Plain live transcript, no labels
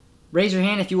Raise your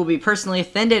hand if you will be personally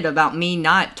offended about me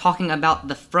not talking about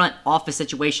the front office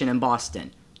situation in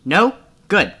Boston. No?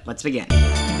 Good. Let's begin.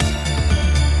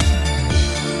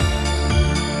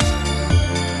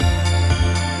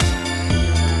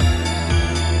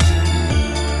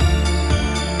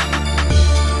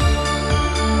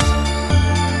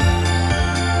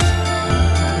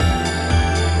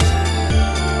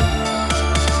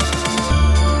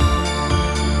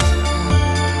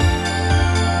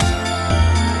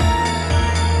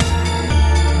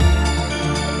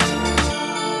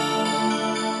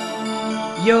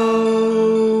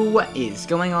 Yo, what is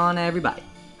going on, everybody?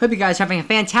 Hope you guys are having a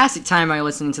fantastic time while you're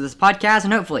listening to this podcast,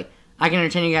 and hopefully I can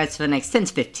entertain you guys for the next 10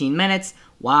 to 15 minutes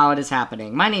while it is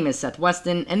happening. My name is Seth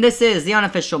Weston, and this is the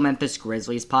Unofficial Memphis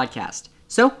Grizzlies podcast.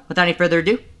 So, without any further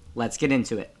ado, let's get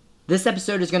into it. This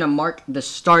episode is going to mark the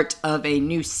start of a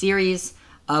new series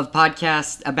of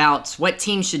podcasts about what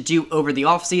teams should do over the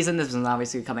offseason. This was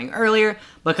obviously coming earlier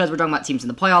because we're talking about teams in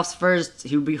the playoffs first,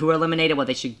 who are eliminated, what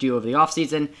they should do over the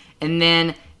offseason, and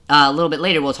then a little bit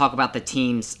later we'll talk about the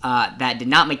teams that did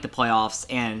not make the playoffs,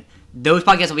 and those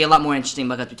podcasts will be a lot more interesting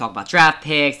because we talk about draft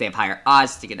picks, they have higher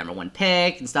odds to get number one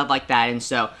pick, and stuff like that, and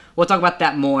so we'll talk about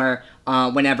that more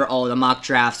whenever all the mock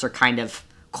drafts are kind of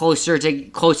closer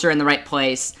in the right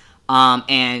place.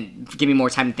 And give me more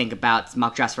time to think about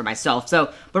mock drafts for myself.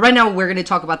 But right now we're going to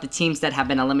talk about the teams that have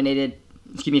been eliminated,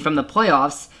 from the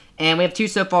playoffs. And we have two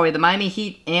so far. We have the Miami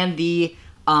Heat and the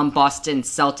Boston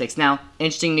Celtics. Now,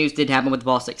 interesting news did happen with the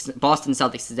Boston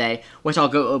Celtics today, which I'll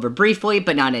go over briefly,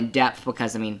 but not in depth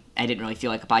because, I didn't really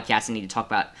feel like a podcast I need to talk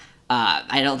about.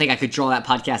 I don't think I could draw that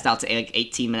podcast out to like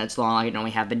 18 minutes long like I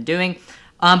normally have been doing.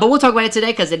 But we'll talk about it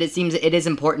today because it seems it is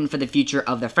important for the future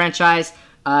of the franchise.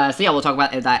 We'll talk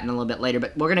about that in a little bit later,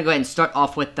 but we're going to go ahead and start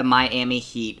off with the Miami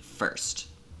Heat first.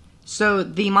 So,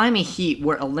 the Miami Heat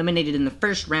were eliminated in the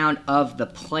first round of the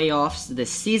playoffs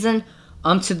this season,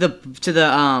 the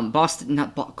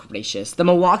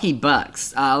Milwaukee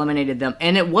Bucks eliminated them,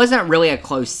 and it wasn't really a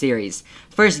close series.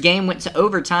 First game went to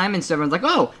overtime, and so everyone's like,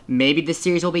 oh, maybe this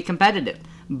series will be competitive.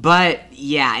 But,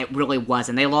 yeah, it really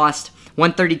wasn't. They lost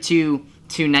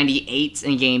 132-98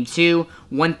 in Game 2,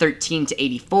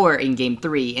 113-84 in Game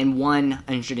 3, and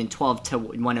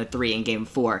 112-103 in Game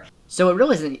 4. So it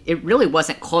really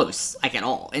wasn't close, at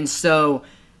all. And so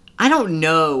I don't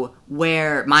know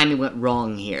where Miami went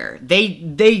wrong here.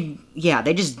 They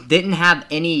just didn't have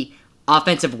any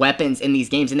offensive weapons in these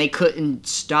games, and they couldn't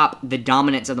stop the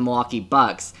dominance of the Milwaukee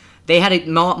Bucks.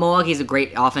 Milwaukee is a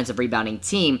great offensive rebounding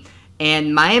team.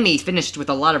 And Miami finished with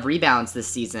a lot of rebounds this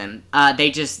season. They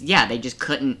just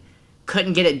couldn't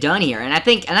get it done here. And I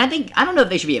don't know if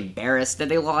they should be embarrassed that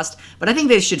they lost, but I think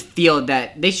they should feel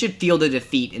the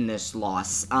defeat in this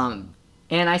loss. And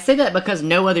I say that because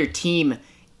no other team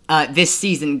this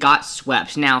season got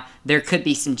swept. Now there could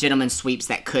be some gentlemen's sweeps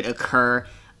that could occur,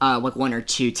 like one or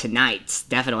two tonight.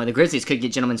 Definitely, the Grizzlies could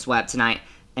get gentlemen's swept tonight,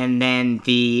 and then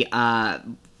the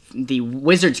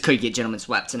Wizards could get gentlemen's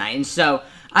swept tonight. And so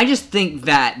I just think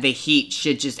that the Heat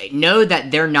should just know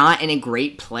that they're not in a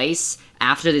great place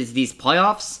after these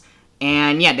playoffs,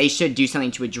 and they should do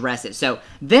something to address it. So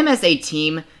them as a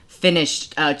team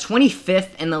finished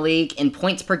 25th in the league in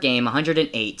points per game,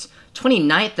 108,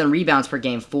 29th in rebounds per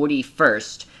game,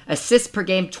 41st, assists per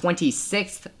game,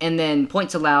 26th, and then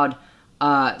points allowed,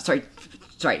 assists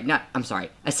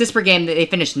per game, they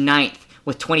finished 9th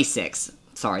with 26.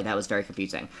 Sorry, that was very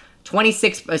confusing.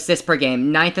 26 assists per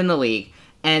game, 9th in the league.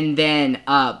 And then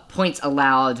points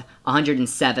allowed,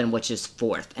 107, which is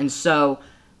 4th. And so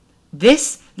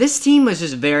this team was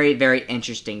just very, very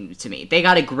interesting to me. They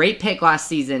got a great pick last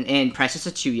season in Precious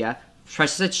Achiuwa,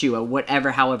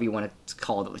 however you want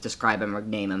to describe him or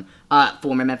name him.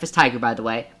 Former Memphis Tiger, by the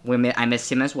way. I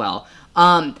miss him as well.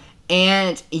 Last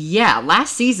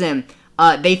season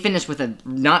they finished with a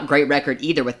not great record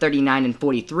either, with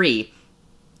 39-43.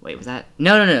 Wait, was that?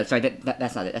 No. Sorry,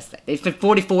 that's not it. They fit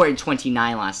 44-29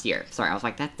 last year. Sorry, I was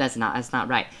like, that's not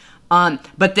right.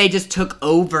 But they just took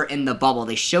over in the bubble.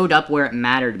 They showed up where it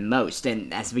mattered most,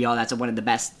 and that's one of the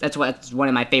best. That's one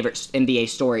of my favorite NBA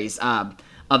stories of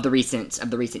the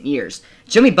recent years.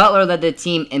 Jimmy Butler led the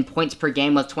team in points per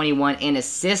game with 21 and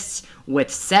assists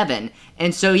with 7.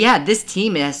 And so this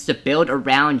team has to build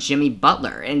around Jimmy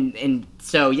Butler, and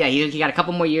so he got a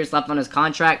couple more years left on his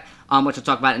contract, which we'll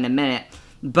talk about in a minute.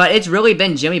 But it's really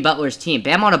been Jimmy Butler's team.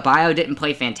 Bam Adebayo didn't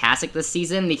play fantastic this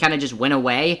season. He kind of just went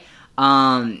away.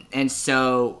 And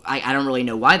so I don't really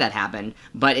know why that happened,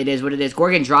 but it is what it is.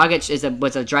 Goran Dragic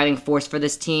was a driving force for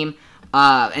this team.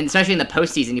 And especially in the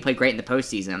postseason, he played great in the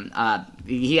postseason.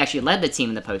 He actually led the team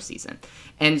in the postseason.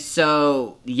 And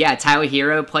so, yeah, Tyler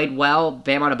Hero played well.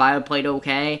 Bam Adebayo played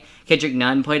okay. Kendrick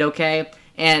Nunn played okay.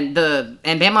 And Bam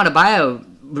Adebayo,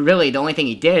 really, the only thing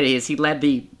he did is he led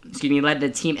the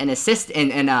team in assists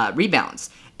and rebounds.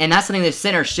 And that's something the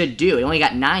center should do. He only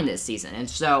got 9 this season. And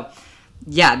so,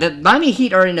 yeah, the Miami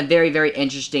Heat are in a very, very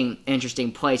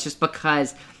interesting place just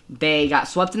because they got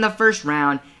swept in the first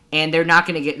round and they're not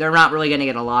really going to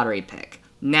get a lottery pick.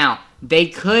 Now, they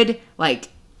could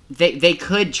they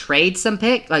could trade some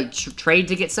trade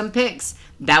to get some picks.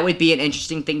 That would be an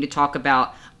interesting thing to talk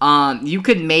about. You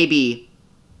could maybe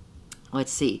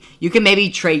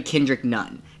trade Kendrick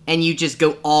Nunn and you just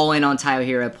go all in on Tyler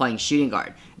Hero playing shooting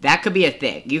guard. That could be a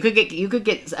thing. You could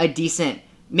get a decent,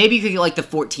 maybe you could get like the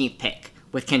 14th pick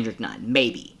with Kendrick Nunn,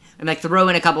 maybe. And like throw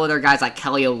in a couple other guys like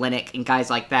Kelly Olynyk and guys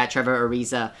like that, Trevor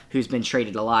Ariza, who's been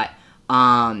traded a lot.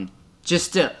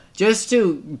 Just to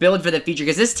build for the future,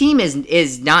 because this team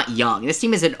is not young. This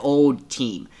team is an old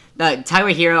team. Tyler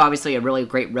Hero, obviously a really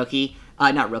great rookie.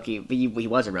 Not rookie, but he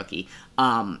was a rookie.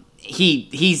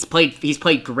 He's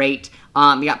played great.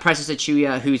 You got Precious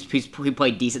Achiuwa, who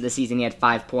played decent this season. He had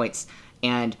 5 points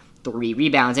and 3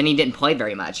 rebounds, and he didn't play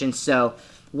very much. And so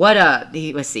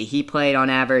he played on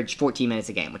average 14 minutes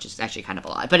a game, which is actually kind of a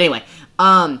lot. But anyway,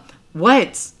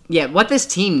 what this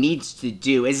team needs to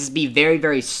do is be very,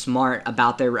 very smart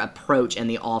about their approach in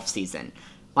the offseason.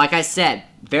 Like I said,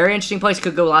 very interesting place,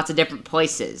 could go lots of different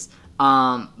places.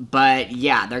 But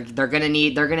yeah, they're gonna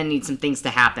need some things to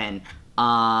happen.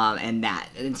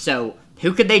 And so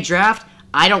who could they draft?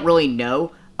 I don't really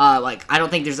know. I don't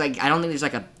think there's like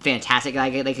a fantastic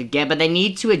guy they could get, but they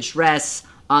need to address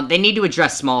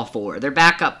small forward. Their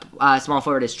backup small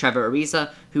forward is Trevor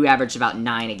Ariza, who averaged about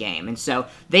 9 a game. And so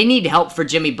they need help for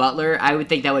Jimmy Butler. I would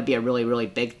think that would be a really, really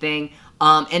big thing.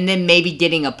 And then maybe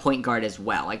getting a point guard as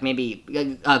well. Like maybe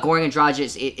Goran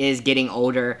Dragic is getting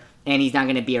older, and he's not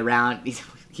going to be around.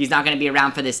 He's not going to be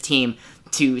around for this team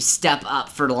to step up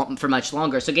for much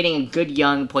longer. So getting a good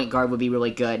young point guard would be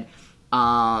really good.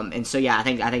 And so yeah, I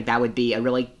think that would be a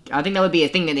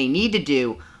thing that they need to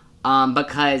do,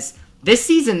 because this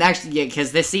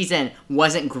season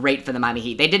wasn't great for the Miami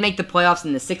Heat. They did make the playoffs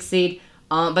in the 6th seed,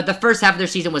 but the first half of their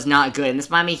season was not good. And this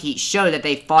Miami Heat showed that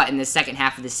they fought in the second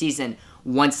half of the season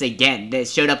once again. They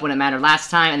showed up when it mattered last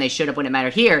time, and they showed up when it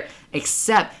mattered here,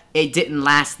 except it didn't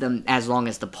last them as long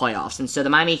as the playoffs. And so the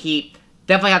Miami Heat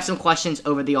definitely have some questions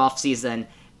over the offseason,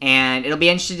 and it'll be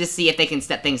interesting to see if they can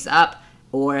step things up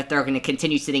or if they're going to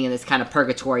continue sitting in this kind of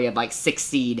purgatory of like 6th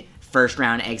seed first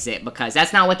round exit, because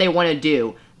that's not what they want to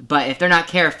do. But if they're not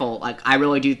careful, I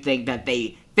really do think that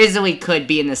they physically could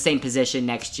be in the same position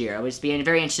next year. I would just be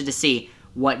very interested to see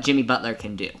what Jimmy Butler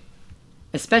can do.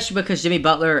 Especially because Jimmy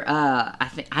Butler,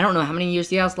 I don't know how many years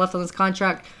he has left on this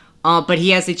contract, but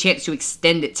he has a chance to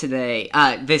extend it to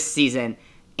this season.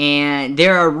 And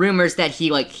there are rumors that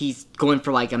he's going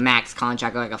for a max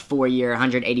contract, like a 4-year,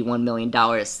 $181 million.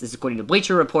 This is according to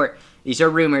Bleacher Report. These are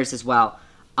rumors as well.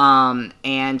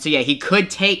 And so yeah, he could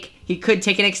take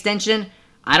an extension.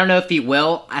 I don't know if he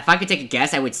will. If I could take a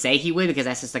guess, I would say he would, because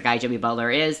that's just the guy Jimmy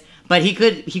Butler is. But he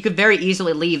could very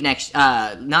easily leave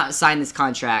not sign this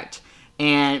contract,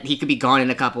 and he could be gone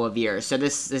in a couple of years. So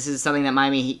this is something that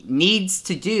Miami needs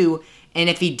to do. And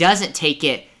if he doesn't take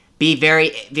it, be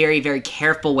very, very, very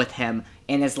careful with him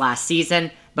in his last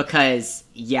season, because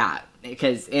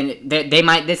this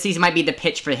season might be the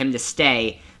pitch for him to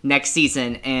stay next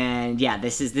season. And yeah,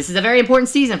 this is a very important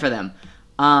season for them.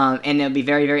 And it'll be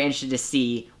very, very interesting to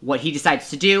see what he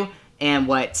decides to do and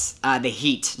what the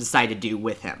Heat decide to do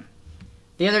with him.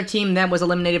 The other team that was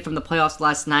eliminated from the playoffs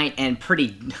last night, and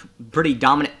pretty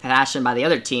dominant fashion by the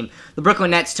other team, the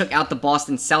Brooklyn Nets took out the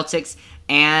Boston Celtics.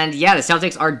 And yeah, the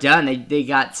Celtics are done. They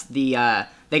got the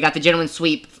gentleman's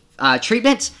sweep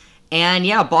treatment. And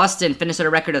yeah, Boston finished at a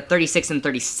record of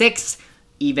 36-36,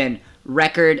 even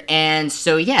record. And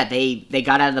so yeah, they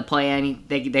got out of the play-in.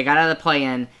 They got out of the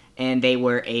play-in, and they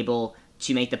were able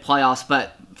to make the playoffs,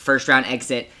 but first round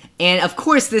exit. And of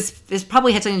course, this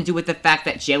probably had something to do with the fact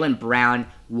that Jaylen Brown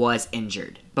was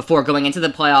injured. Before going into the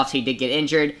playoffs, he did get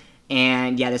injured,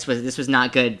 and yeah, this was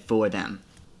not good for them.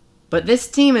 But this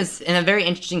team is in a very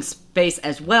interesting space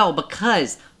as well,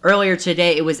 because earlier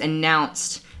today it was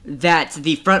announced that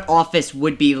the front office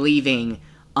would be leaving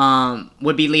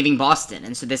Boston,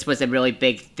 and so this was a really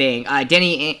big thing.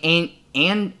 Danny Ainge,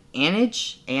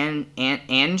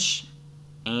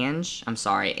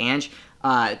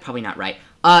 probably not right,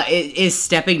 is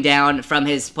stepping down from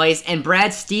his place, and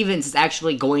Brad Stevens is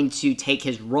actually going to take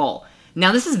his role.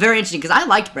 Now, this is very interesting, because I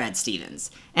liked Brad Stevens,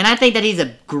 and I think that he's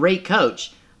a great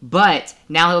coach, but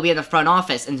now he'll be in the front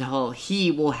office until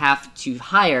he will have to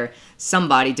hire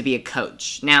somebody to be a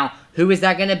coach. Now, who is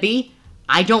that going to be?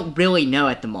 I don't really know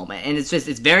at the moment, and it's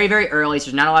very, very early, so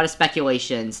there's not a lot of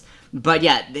speculations. But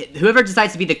yeah, whoever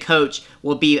decides to be the coach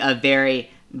will be a very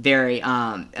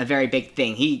big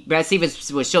thing. Brad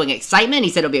Stevens was showing excitement. He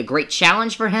said it'll be a great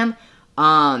challenge for him.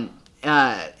 And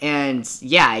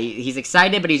yeah, he's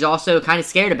excited, but he's also kind of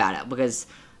scared about it because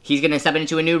he's going to step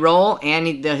into a new role,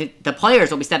 and the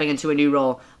players will be stepping into a new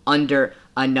role under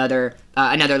another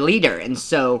leader. And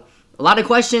so a lot of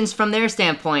questions from their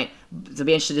standpoint. It'll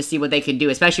be interesting to see what they can do,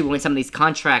 especially when some of these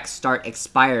contracts start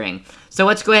expiring. So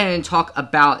let's go ahead and talk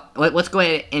about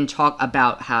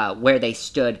where they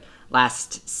stood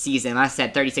last season. I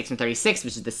said 36-36,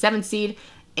 which is the 7th seed,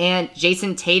 and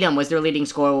Jason Tatum was their leading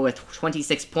scorer with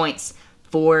 26 points,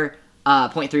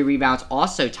 4.3 rebounds,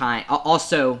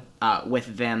 also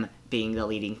with them being the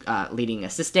leading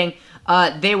assisting.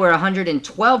 They were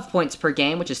 112 points per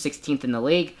game, which is 16th in the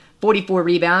league. 44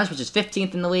 rebounds, which is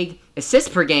 15th in the league. Assists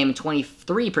per game,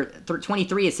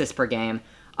 23 assists per game,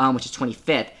 which is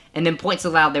 25th. And then points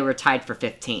allowed, they were tied for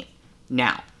 15th.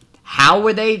 Now, how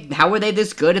were they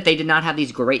this good if they did not have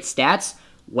these great stats?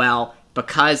 Well,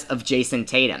 because of Jason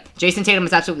Tatum. Jason Tatum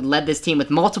has absolutely led this team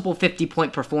with multiple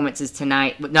 50-point performances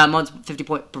multiple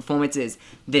 50-point performances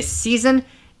this season.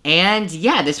 And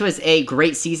yeah, this was a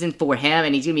great season for him,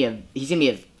 and he's gonna be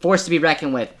a force to be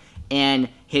reckoned with in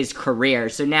his career.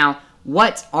 So now,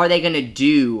 what are they gonna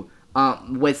do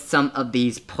with some of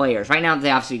these players? Right now,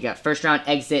 they obviously got first round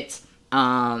exits,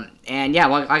 and yeah,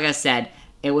 like I said,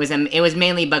 it was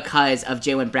mainly because of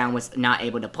Jaylen Brown was not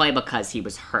able to play because he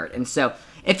was hurt. And so,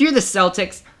 if you're the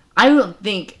Celtics, I don't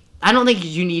think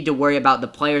you need to worry about the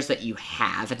players that you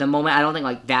have at the moment. I don't think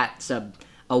like that's a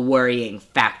worrying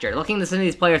factor. Looking at some of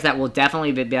these players that will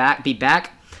definitely be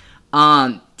back.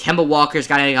 Kemba Walker's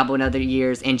got a couple of other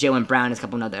years, and Jaylen Brown has a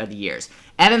couple of other years.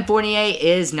 Evan Fournier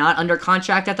is not under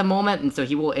contract at the moment, and so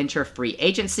he will enter free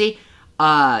agency.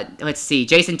 Let's see.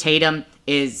 Jason Tatum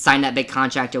is signed that big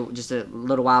contract just a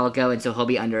little while ago, and so he'll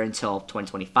be under until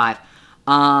 2025.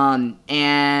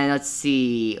 And let's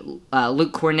see.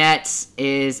 Luke Cornett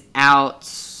is out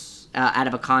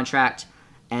of a contract,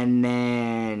 and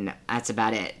then that's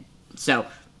about it. So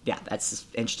yeah, that's an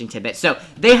interesting tidbit. So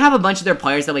they have a bunch of their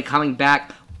players that'll be coming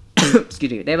back.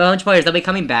 Excuse me. They have a bunch of players that'll be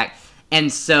coming back.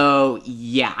 And so,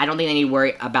 yeah, I don't think they need to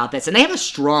worry about this. And they have a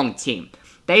strong team.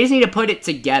 They just need to put it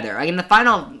together. Like in the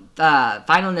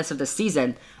finalness of the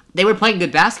season, they were playing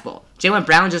good basketball. Jaylen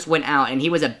Brown just went out, and he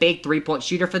was a big three-point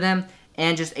shooter for them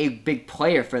and just a big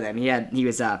player for them.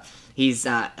 He's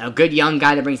a good young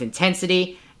guy that brings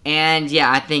intensity. And,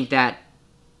 yeah, I think that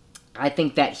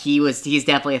he's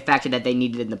definitely a factor that they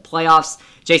needed in the playoffs.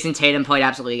 Jason Tatum played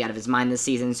absolutely out of his mind this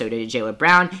season, so did Jaylen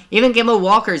Brown. Even Kemba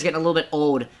Walker is getting a little bit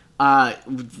old.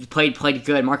 Played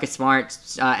good. Marcus Smart,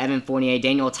 Evan Fournier,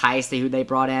 Daniel Tice, who they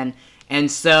brought in. And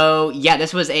so, yeah,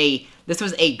 this was a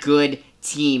good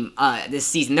team this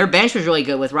season. Their bench was really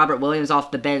good with Robert Williams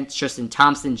off the bench, Tristan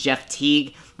Thompson, Jeff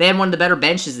Teague. They had one of the better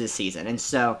benches this season. And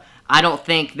so I don't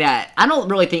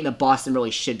really think that Boston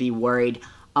really should be worried.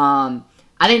 I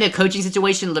think the coaching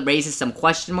situation raises some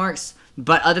question marks,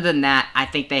 but other than that, I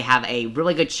think they have a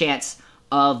really good chance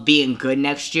of being good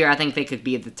next year. I think they could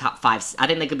be at the top 5. I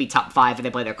think they could be top 5 if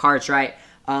they play their cards right.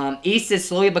 East is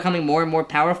slowly becoming more and more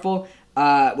powerful,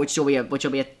 which will be a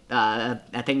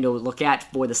thing to look at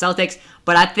for the Celtics.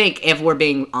 But I think, if we're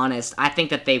being honest, I think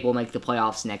that they will make the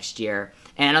playoffs next year,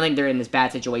 and I don't think they're in this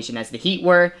bad situation as the Heat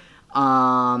were.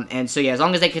 And so yeah, as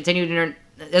long as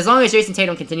Jason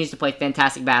Tatum continues to play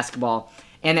fantastic basketball,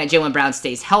 and that Jaylen Brown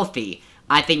stays healthy,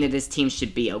 I think that this team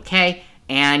should be okay.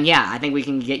 And yeah, I think we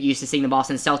can get used to seeing the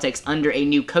Boston Celtics under a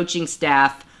new coaching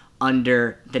staff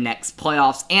under the next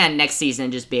playoffs and next season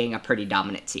just being a pretty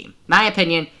dominant team. My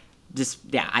opinion,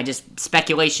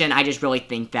 speculation. I just really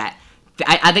think that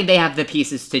I think they have the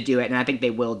pieces to do it, and I think they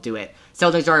will do it.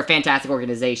 Celtics are a fantastic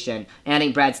organization, and I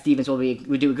think Brad Stevens will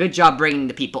do a good job bringing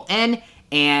the people in,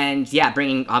 and yeah,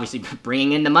 bringing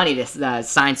in the money to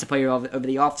sign some player over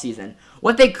the offseason.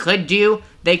 What they could do,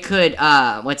 they could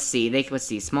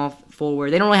small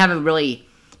forward. They don't really have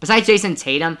besides Jason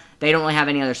Tatum, they don't really have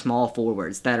any other small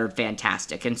forwards that are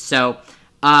fantastic, and so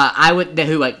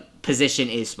position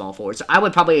is small forward. So I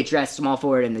would probably address small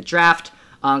forward in the draft,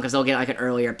 because they'll get like an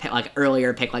earlier pick, like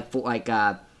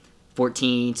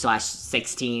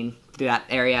 14/16 through that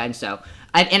area, and so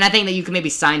I think that you can maybe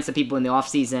sign some people in the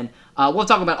offseason. We'll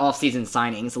talk about offseason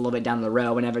signings a little bit down the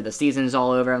road whenever the season's all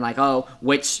over, and like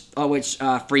which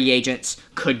free agents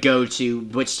could go to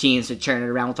which teams to turn it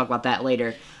around. We'll talk about that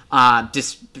later.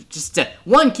 Just to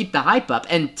one, keep the hype up,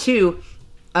 and two,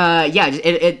 Yeah,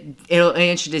 it'll be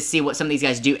interesting to see what some of these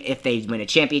guys do if they win a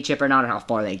championship or not, or how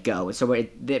far they go. So we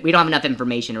don't have enough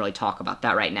information to really talk about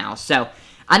that right now. So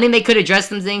I think they could address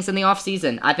some things in the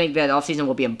offseason. I think that offseason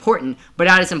will be important, but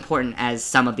not as important as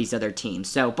some of these other teams.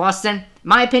 So Boston,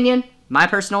 my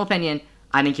personal opinion,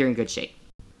 I think you're in good shape.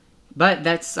 But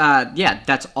that's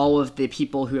all of the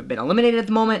people who have been eliminated at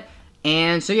the moment.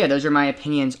 And so, yeah, those are my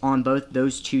opinions on both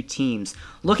those two teams.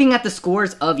 Looking at the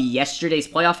scores of yesterday's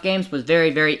playoff games was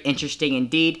very, very interesting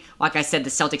indeed. Like I said, the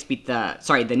Nets beat the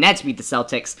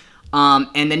Celtics.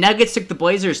 And the Nuggets took the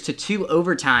Blazers to 2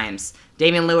 overtimes.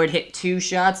 Damian Lillard hit 2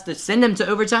 shots to send them to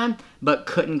overtime, but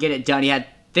couldn't get it done. He had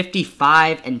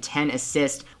 55 and 10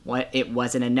 assists. It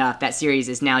wasn't enough. That series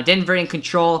is now Denver in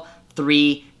control,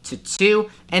 3-2.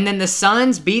 And then the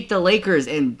Suns beat the Lakers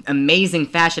in amazing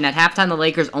fashion. At halftime, the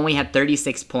Lakers only had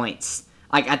 36 points.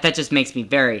 That just makes me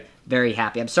very, very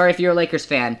happy. I'm sorry if you're a Lakers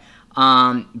fan.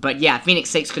 But yeah,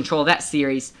 Phoenix takes control of that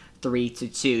series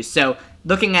 3-2. So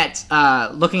looking at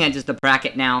just the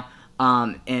bracket now,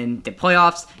 in the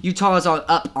playoffs, Utah is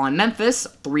up on Memphis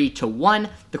 3-1.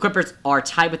 The Clippers are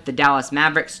tied with the Dallas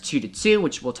Mavericks 2-2,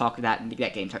 which we'll talk about.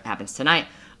 That game happens tonight.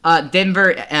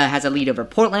 Denver has a lead over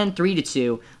Portland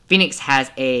 3-2. Phoenix has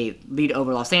a lead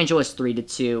over Los Angeles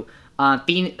 3-2.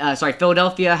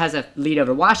 Philadelphia has a lead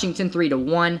over Washington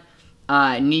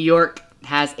 3-1. New York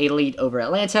has a lead over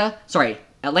Atlanta.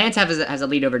 Atlanta has a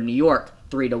lead over New York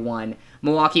 3-1.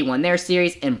 Milwaukee won their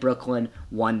series and Brooklyn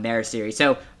won their series.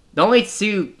 So there's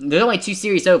only two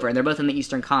series over, and they're both in the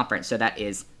Eastern Conference. So that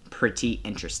is pretty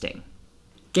interesting.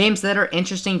 Games that are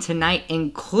interesting tonight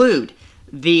include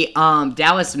the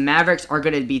Dallas Mavericks are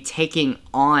going to be taking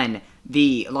on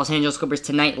the Los Angeles Clippers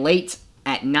tonight late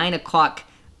at 9 o'clock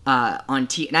 9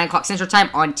 o'clock Central Time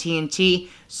on TNT.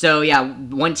 So yeah,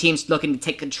 one team's looking to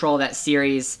take control of that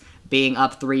series, being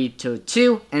up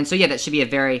 3-2. And so yeah, that should be a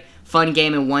very fun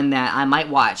game and one that I might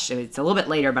watch. It's a little bit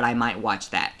later, but I might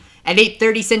watch that. At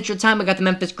 8:30 Central Time, we got the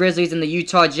Memphis Grizzlies and the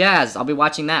Utah Jazz. I'll be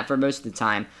watching that for most of the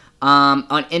time. On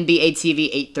NBA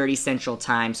TV, 8:30 Central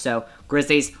Time. So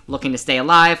Grizzlies looking to stay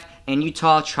alive, and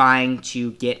Utah trying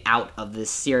to get out of this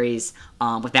series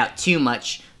without too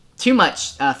much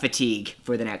fatigue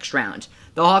for the next round.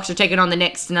 The Hawks are taking on the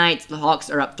Knicks tonight. The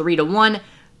Hawks are up 3-1.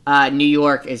 New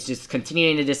York is just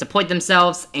continuing to disappoint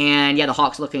themselves, and yeah, the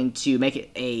Hawks looking to make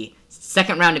it a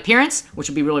second round appearance, which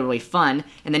would be really, really fun,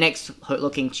 and the Knicks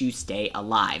looking to stay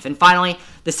alive. And finally,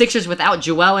 the Sixers without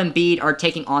Joel Embiid are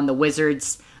taking on the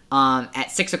Wizards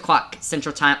at 6 o'clock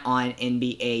Central Time on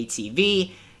NBA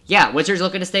TV. Yeah, Wizards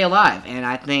looking to stay alive, and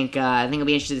I think it'll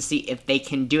be interesting to see if they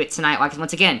can do it tonight.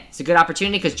 Once again, it's a good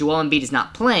opportunity because Joel Embiid is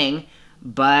not playing,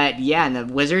 but yeah, and the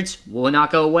Wizards will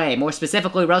not go away. More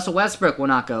specifically, Russell Westbrook will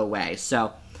not go away.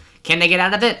 So, can they get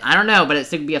out of it? I don't know, but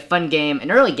it's going to be a fun game,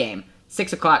 an early game,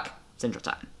 6 o'clock Central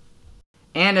Time.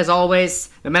 And as always,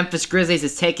 the Memphis Grizzlies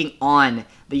is taking on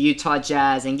the Utah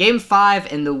Jazz in Game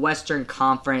 5 in the Western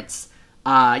Conference.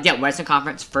 Western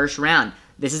Conference first round.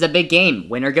 This is a big game.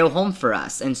 Win or go home for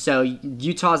us. And so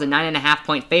Utah's a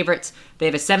 9.5-point favorite. They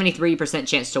have a 73%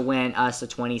 chance to win, us a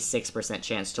 26%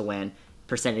 chance to win.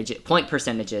 Point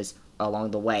percentages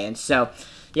along the way. And so,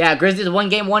 yeah, Grizzlies won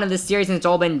Game 1 of this series, and it's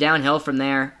all been downhill from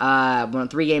there. We're on a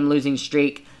 3-game losing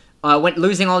streak. Went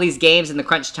losing all these games in the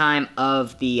crunch time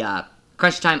of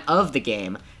the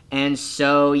game. And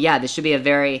so, yeah, this should be a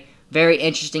very, very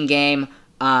interesting game.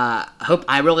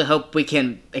 I really hope we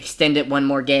can extend it one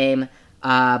more game.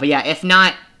 But yeah, if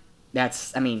not,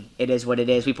 it is what it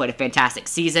is. We played a fantastic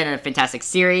season and a fantastic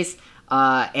series.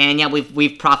 And yeah,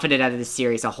 we've profited out of this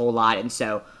series a whole lot. And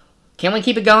so, can we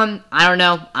keep it going? I don't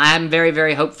know. I'm very,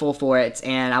 very hopeful for it.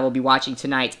 And I will be watching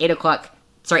tonight,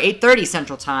 8:30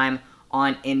 Central Time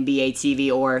on NBA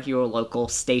TV or your local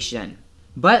station.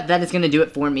 But that is going to do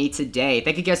it for me today.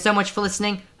 Thank you guys so much for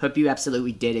listening. Hope you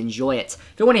absolutely did enjoy it.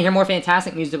 If you want to hear more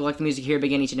fantastic music like the music here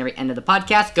begin each and every end of the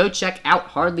podcast, go check out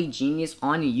Hardly Genius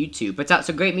on YouTube. Puts out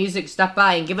some great music. Stop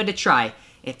by and give it a try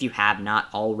if you have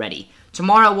not already.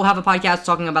 Tomorrow we'll have a podcast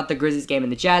talking about the Grizzlies game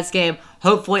and the Jazz game.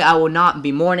 Hopefully I will not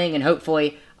be mourning, and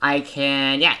hopefully I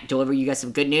can deliver you guys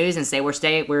some good news and say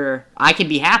I can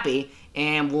be happy.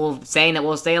 And we'll stay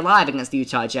alive against the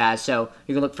Utah Jazz. So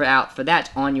you can look out for that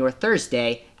on your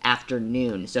Thursday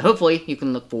afternoon. So hopefully you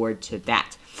can look forward to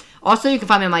that. Also, you can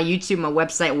find me on my YouTube, my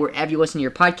website, wherever you listen to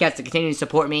your podcast to continue to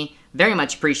support me. Very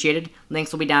much appreciated.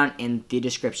 Links will be down in the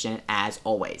description as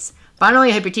always. Finally,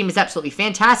 I hope your team is absolutely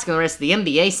fantastic in the rest of the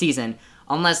NBA season,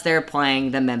 unless they're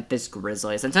playing the Memphis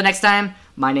Grizzlies. Until next time,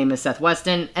 my name is Seth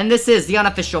Weston, and this is the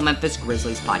Unofficial Memphis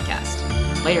Grizzlies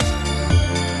podcast. Later.